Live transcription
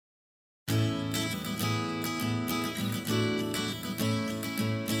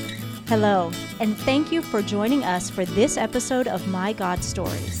Hello, and thank you for joining us for this episode of My God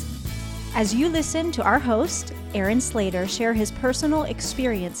Stories. As you listen to our host, Aaron Slater, share his personal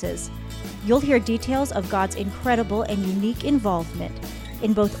experiences, you'll hear details of God's incredible and unique involvement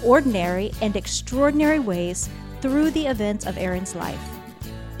in both ordinary and extraordinary ways through the events of Aaron's life,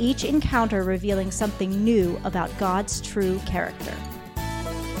 each encounter revealing something new about God's true character.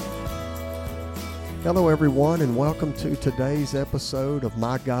 Hello, everyone, and welcome to today's episode of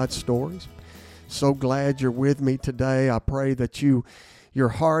My God Stories. So glad you're with me today. I pray that your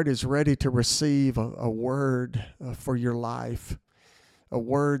heart is ready to receive a word for your life, a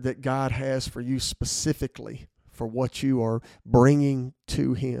word that God has for you specifically for what you are bringing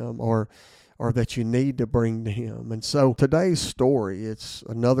to Him or that you need to bring to Him. And so today's story, it's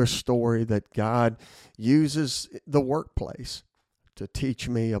another story that God uses the workplace to teach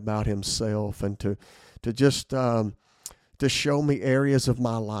me about Himself and to just to show me areas of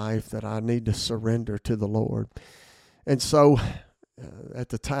my life that I need to surrender to the Lord. And so at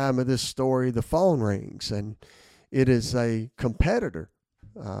the time of this story, the phone rings, and it is a competitor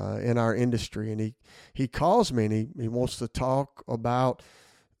in our industry, and he calls me, and he wants to talk about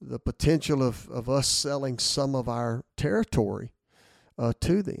the potential of us selling some of our territory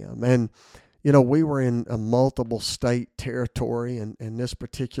to them. And you know, we were in a multiple state territory, and in this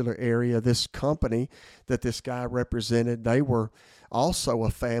particular area, this company that this guy represented, they were also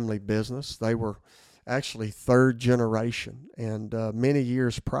a family business. They were actually third generation. And many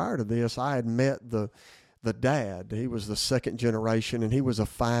years prior to this, I had met the dad. He was the second generation, and he was a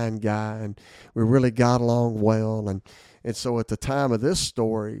fine guy, and we really got along well. And so at the time of this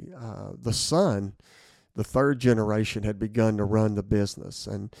story, the son, the third generation, had begun to run the business,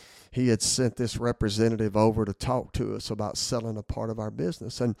 and he had sent this representative over to talk to us about selling a part of our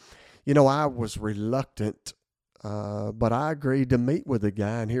business. And, you know, I was reluctant, but I agreed to meet with the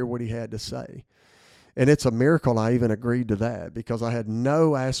guy and hear what he had to say. And it's a miracle I even agreed to that, because I had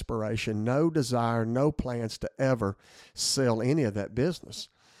no aspiration, no desire, no plans to ever sell any of that business.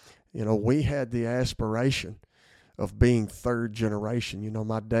 You know, we had the aspiration of being third generation. You know,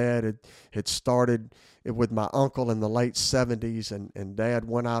 my dad had started with my uncle in the late 70s, and Dad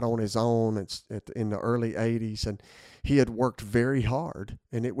went out on his own in the early 80s, and he had worked very hard,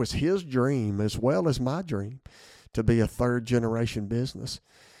 and it was his dream as well as my dream to be a third generation business.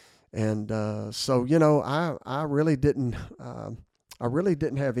 And so, you know, I really didn't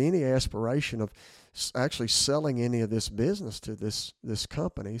have any aspiration of actually selling any of this business to this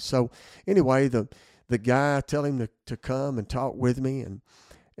company. So anyway, the guy, tell him to come and talk with me,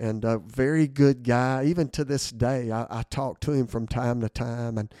 and a very good guy. Even to this day, I talk to him from time to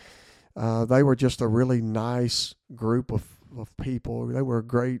time, and they were just a really nice group of people. They were a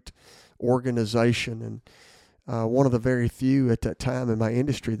great organization, and one of the very few at that time in my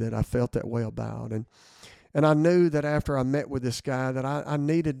industry that I felt that way about. And I knew that after I met with this guy that I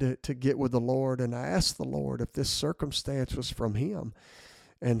needed to get with the Lord, and I asked the Lord if this circumstance was from Him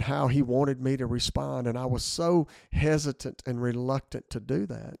and how He wanted me to respond. And I was so hesitant and reluctant to do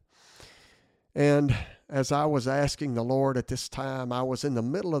that. And as I was asking the Lord at this time, I was in the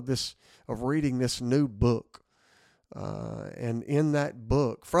middle of reading this new book. And in that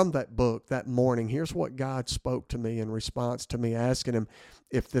book, from that book that morning, here's what God spoke to me in response to me asking Him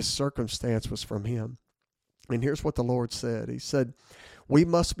if this circumstance was from Him. And here's what the Lord said. He said, "We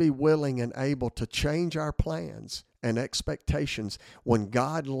must be willing and able to change our plans and expectations when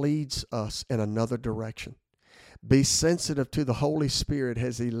God leads us in another direction. Be sensitive to the Holy Spirit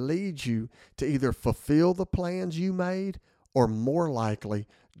as He leads you to either fulfill the plans you made, or more likely,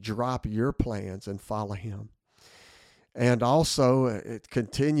 drop your plans and follow Him." And also,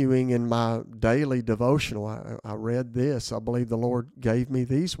 continuing in my daily devotional, I read this. I believe the Lord gave me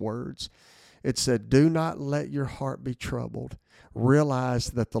these words. It said, "Do not let your heart be troubled. Realize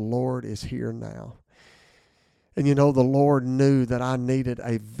that the Lord is here now." And you know, the Lord knew that I needed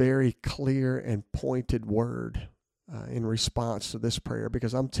a very clear and pointed word in response to this prayer,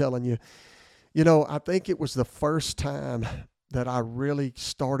 because I'm telling you, you know, I think it was the first time that I really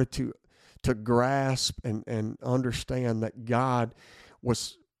started to grasp and understand that God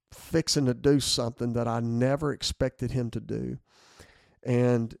was fixing to do something that I never expected Him to do.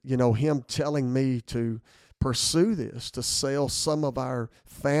 And, you know, Him telling me to pursue this, to sell some of our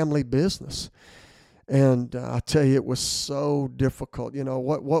family business. And I tell you, it was so difficult. You know,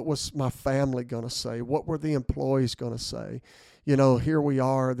 what was my family going to say? What were the employees going to say? You know, here we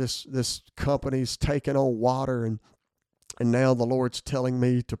are, this company's taking on water, and now the Lord's telling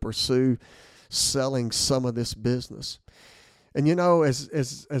me to pursue selling some of this business. And you know,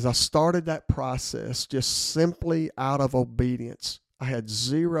 as I started that process, just simply out of obedience, I had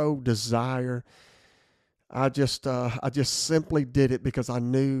zero desire. I just simply did it because I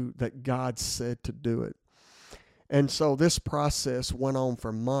knew that God said to do it. And so this process went on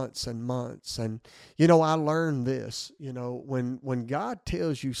for months and months. And, I learned this, when God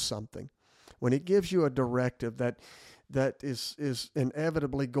tells you something, when he gives you a directive that is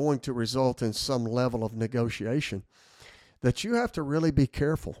inevitably going to result in some level of negotiation, that you have to really be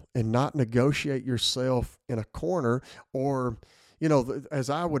careful and not negotiate yourself in a corner or, as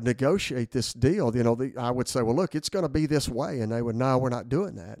I would negotiate this deal, I would say, well, look, it's going to be this way. And they would, no, we're not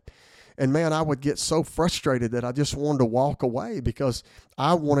doing that. And man, I would get so frustrated that I just wanted to walk away because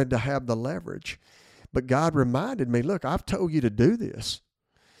I wanted to have the leverage. But God reminded me, look, I've told you to do this.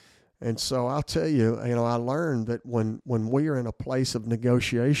 And so I'll tell you, I learned that when we are in a place of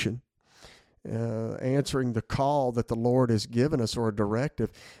negotiation, answering the call that the Lord has given us or a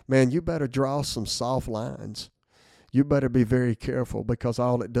directive, man, you better draw some soft lines. You better be very careful because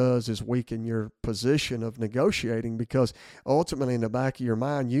all it does is weaken your position of negotiating because ultimately in the back of your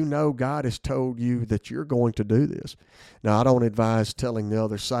mind, God has told you that you're going to do this. Now, I don't advise telling the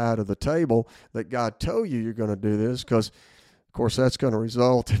other side of the table that God told you you're going to do this because, of course, that's going to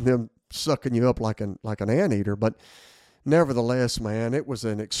result in them sucking you up like an anteater. But nevertheless, man, it was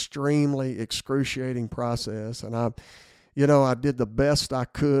an extremely excruciating process. And I did the best I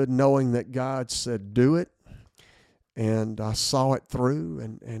could knowing that God said do it. And I saw it through,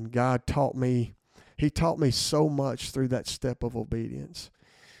 and God taught me. He taught me so much through that step of obedience.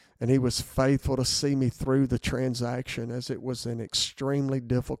 And he was faithful to see me through the transaction as it was an extremely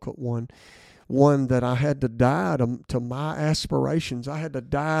difficult one that I had to die to my aspirations. I had to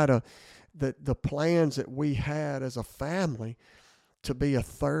die to the plans that we had as a family to be a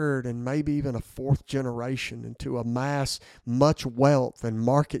third and maybe even a fourth generation and to amass much wealth and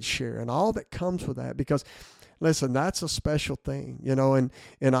market share and all that comes with that because listen, that's a special thing,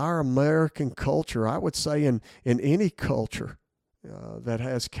 in our American culture, I would say in any culture that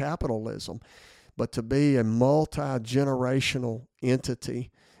has capitalism, but to be a multi-generational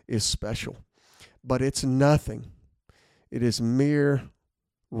entity is special. But it's nothing. It is mere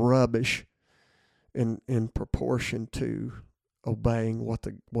rubbish in proportion to obeying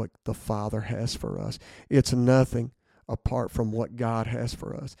what the Father has for us. It's nothing apart from what God has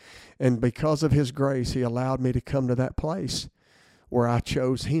for us. And because of his grace, he allowed me to come to that place where I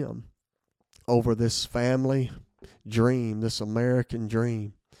chose him over this family dream, this American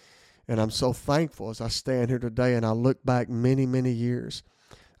dream. And I'm so thankful as I stand here today and I look back many, many years.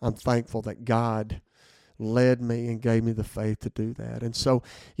 I'm thankful that God led me and gave me the faith to do that. And so,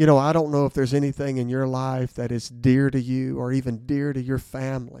 I don't know if there's anything in your life that is dear to you or even dear to your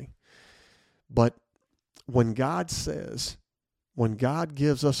family, but when God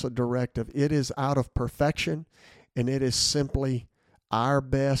gives us a directive, it is out of perfection and it is simply our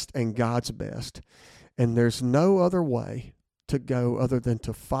best and God's best. And there's no other way to go other than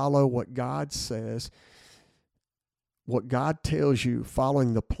to follow what God says, what God tells you,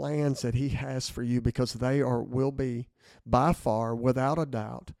 following the plans that he has for you because they will be by far, without a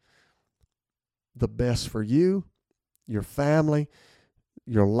doubt, the best for you, your family,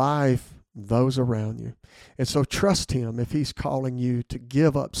 your life, those around you. And so trust him if he's calling you to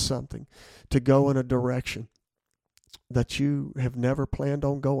give up something, to go in a direction that you have never planned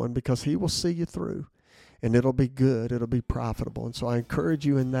on going because he will see you through and it'll be good. It'll be profitable. And so I encourage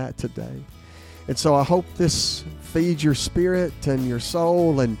you in that today. And so I hope this feeds your spirit and your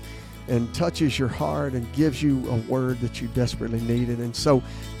soul and touches your heart and gives you a word that you desperately needed. And so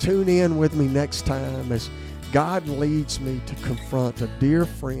tune in with me next time as God leads me to confront a dear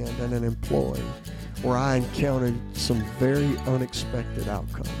friend and an employee where I encountered some very unexpected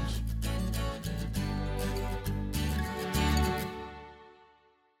outcomes.